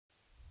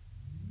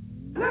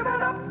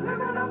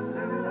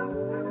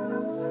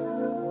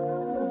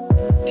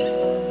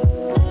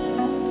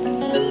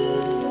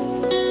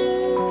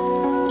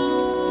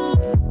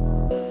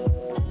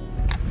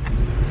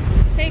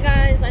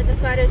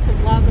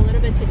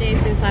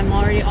guys, I'm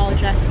already all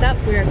dressed up.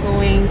 We're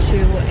going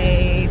to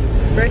a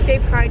birthday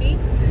party.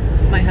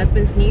 My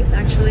husband's niece,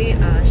 actually.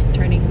 She's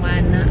turning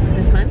 1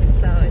 this month,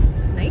 so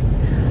it's nice.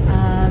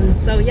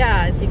 So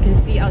yeah, as you can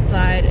see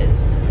outside,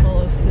 it's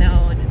full of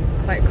snow and it's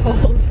quite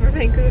cold for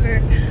Vancouver.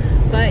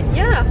 But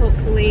yeah,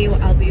 hopefully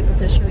I'll be able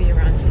to show you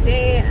around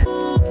today.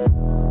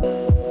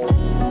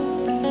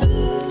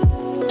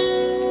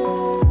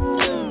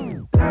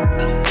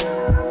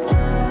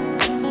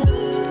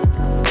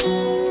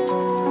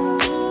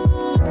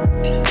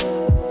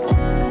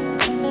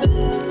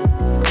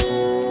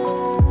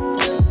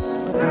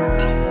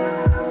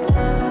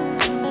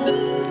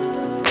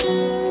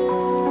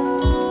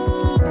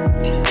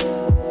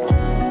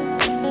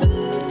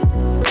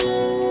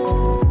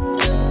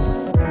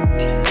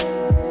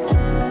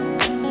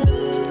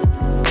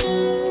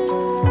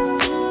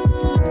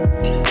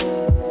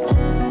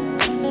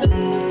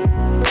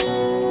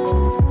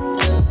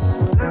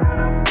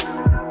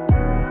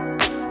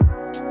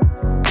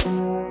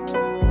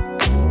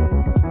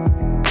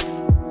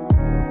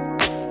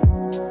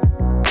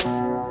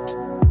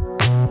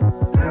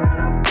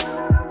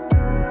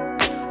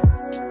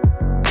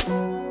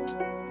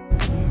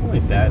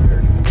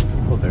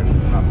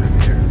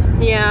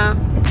 Yeah,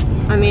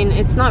 I mean,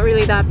 it's not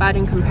really that bad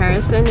in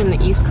comparison. In the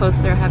East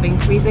Coast they're having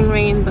freezing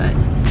rain, but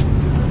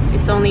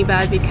it's only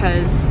bad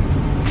because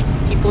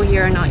people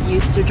here are not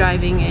used to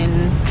driving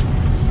in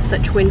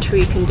such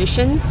wintry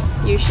conditions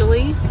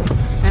usually,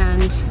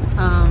 and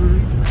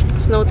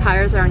snow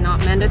tires are not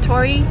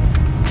mandatory,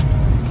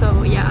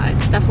 so yeah,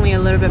 it's definitely a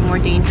little bit more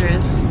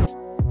dangerous.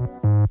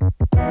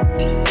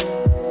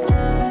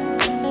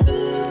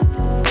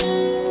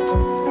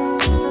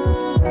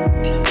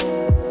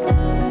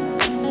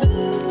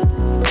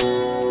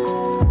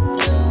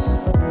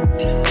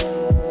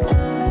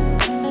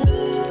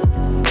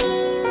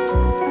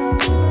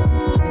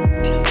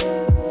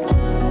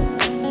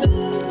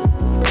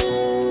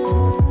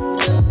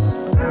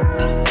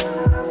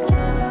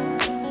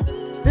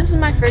 This is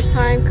my first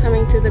time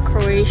coming to the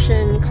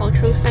Croatian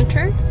Cultural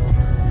Center.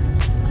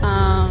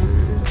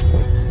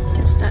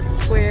 Guess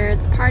that's where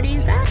the party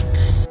is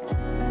at.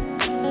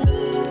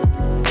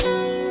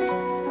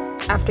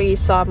 After you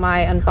saw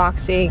my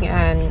unboxing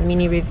and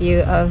mini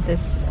review of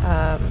this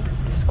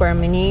Square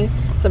Mini,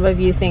 some of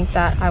you think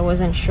that I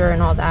wasn't sure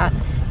and all that,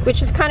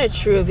 which is kind of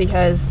true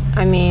because,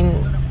 I mean,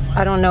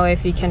 I don't know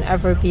if you can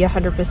ever be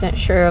 100%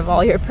 sure of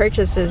all your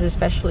purchases,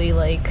 especially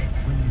like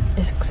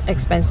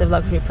expensive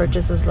luxury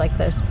purchases like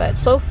this, but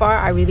so far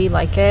I really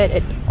like it.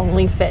 It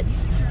only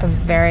fits a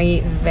very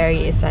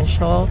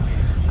essential.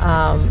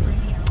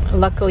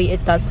 Luckily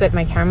it does fit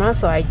my camera,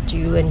 so I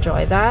do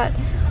enjoy that,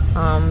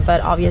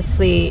 but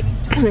obviously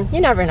you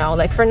never know.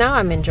 Like for now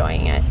I'm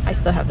enjoying it. I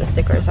still have the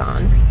stickers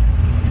on.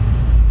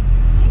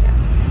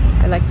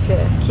 Yeah, I like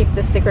to keep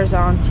the stickers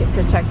on to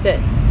protect it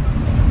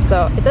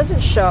so it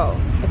doesn't show.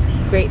 It's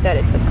great that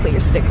it's a clear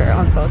sticker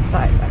on both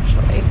sides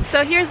actually.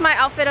 So here's my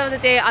outfit of the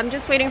day. I'm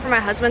just waiting for my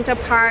husband to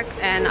park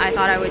and I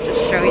thought I would just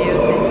show you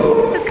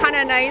since it's kind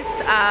of nice.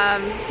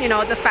 You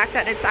know, the fact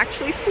that it's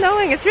actually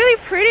snowing. It's really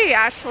pretty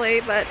actually,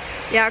 but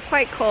yeah,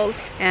 quite cold.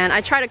 And I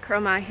try to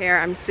curl my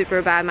hair. I'm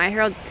super bad. My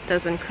hair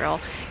doesn't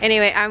curl.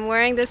 Anyway, I'm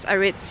wearing this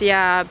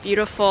Aritzia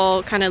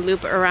beautiful kind of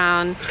loop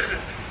around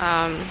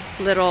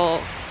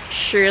little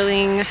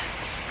shearling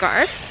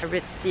scarf.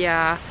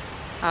 Aritzia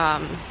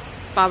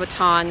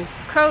Babaton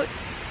coat,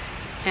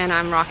 and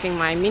I'm rocking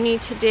my Mini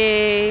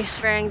today.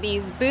 Wearing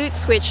these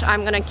boots, which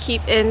I'm gonna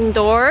keep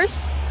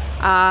indoors.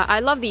 I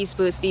love these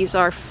boots. These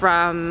are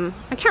from,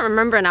 I can't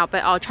remember now,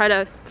 but I'll try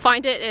to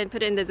find it and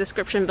put it in the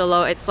description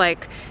below. It's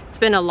like, it's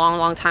been a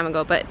long time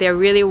ago, but they're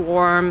really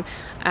warm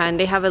and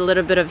they have a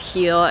little bit of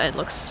heel. It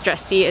looks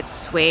dressy. It's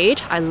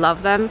suede. I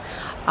love them.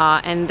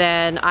 And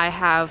then I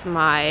have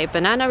my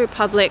Banana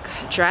Republic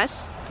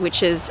dress,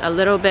 which is a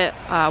little bit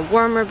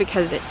warmer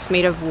because it's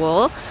made of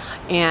wool.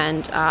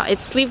 And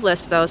it's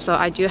sleeveless though, so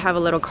I do have a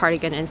little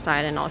cardigan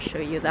inside and I'll show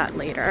you that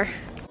later.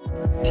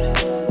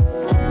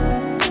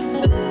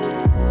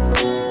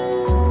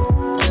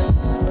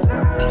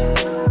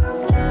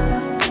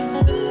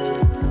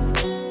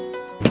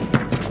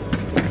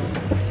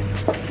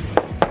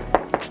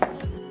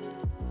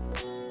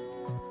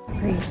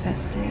 Very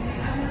festive.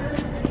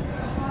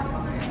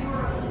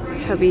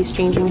 Hubby's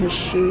changing his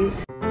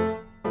shoes.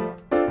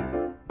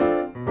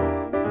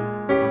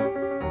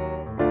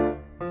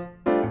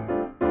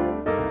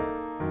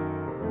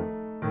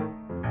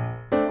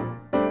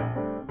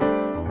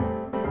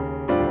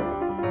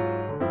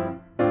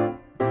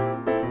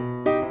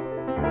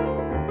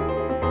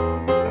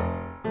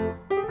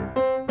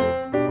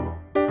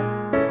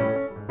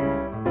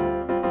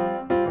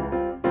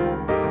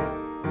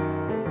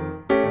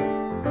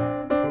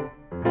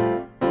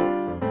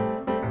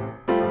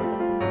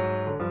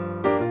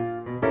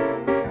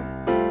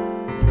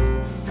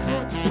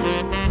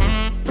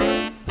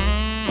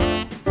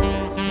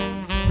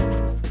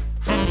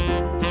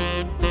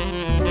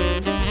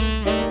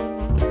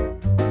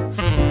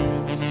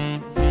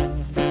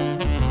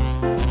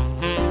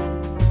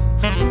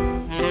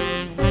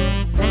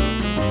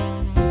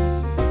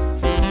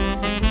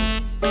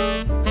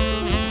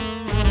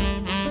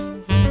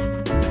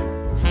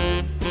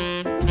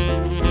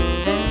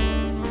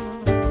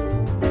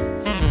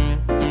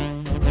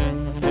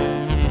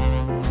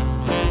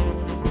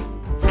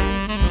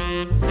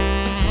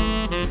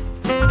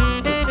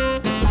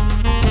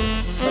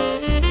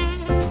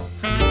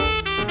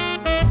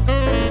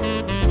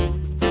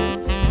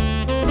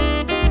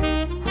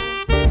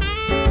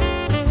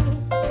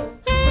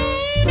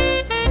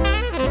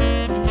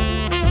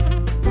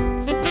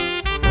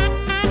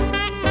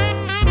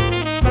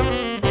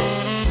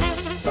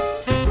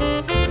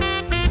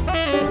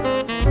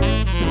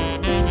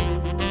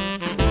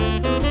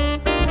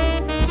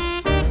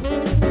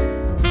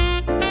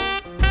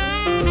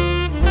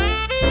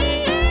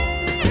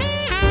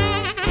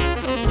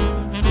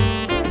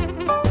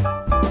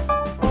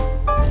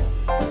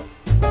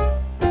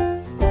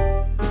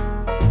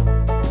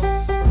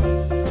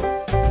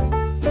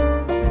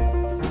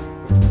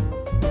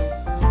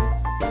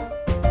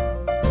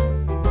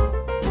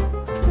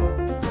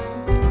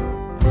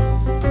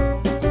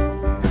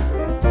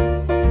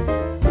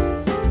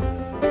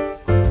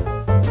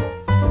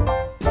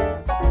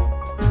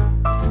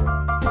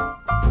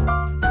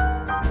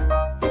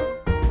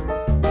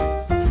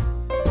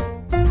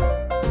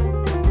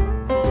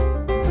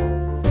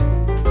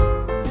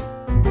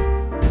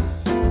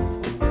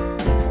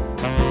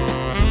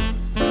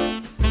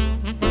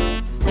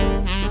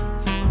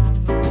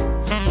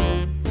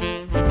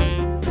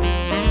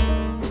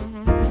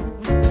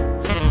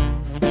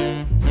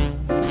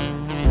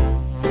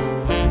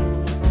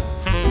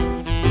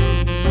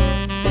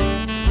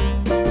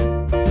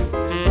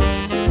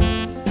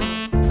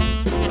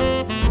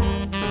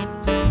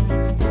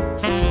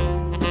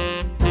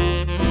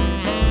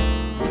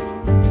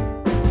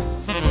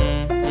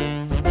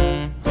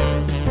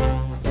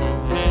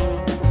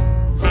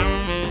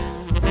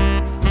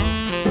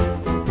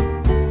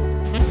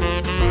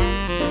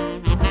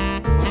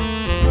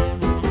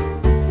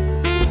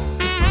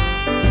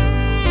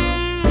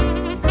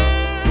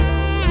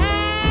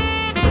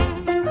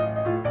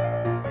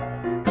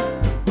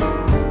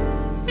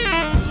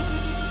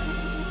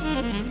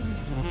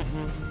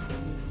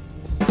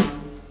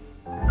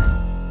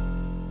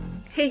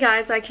 Hey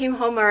guys, I came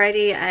home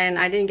already and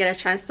I didn't get a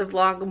chance to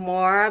vlog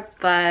more,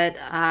 but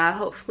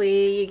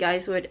hopefully you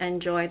guys would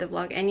enjoy the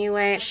vlog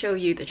anyway. I'll show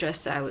you the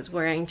dress that I was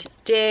wearing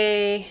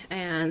today,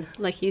 and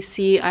like you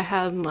see, I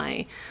have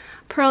my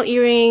pearl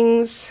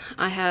earrings,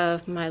 I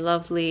have my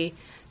lovely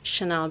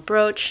Chanel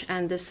brooch,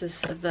 and this is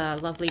the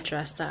lovely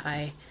dress that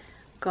I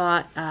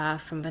got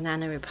from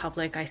Banana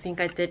Republic. I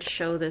think I did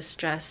show this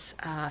dress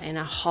in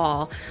a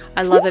haul.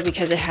 I love it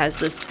because it has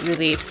this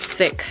really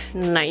thick,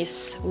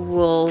 nice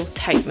wool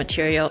type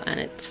material, and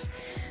it's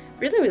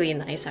really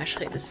nice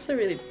actually. This is a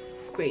really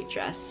great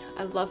dress.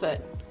 I love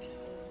it.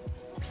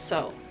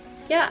 So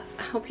yeah,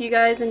 I hope you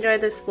guys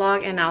enjoyed this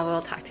vlog, and I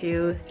will talk to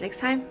you next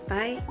time.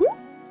 Bye!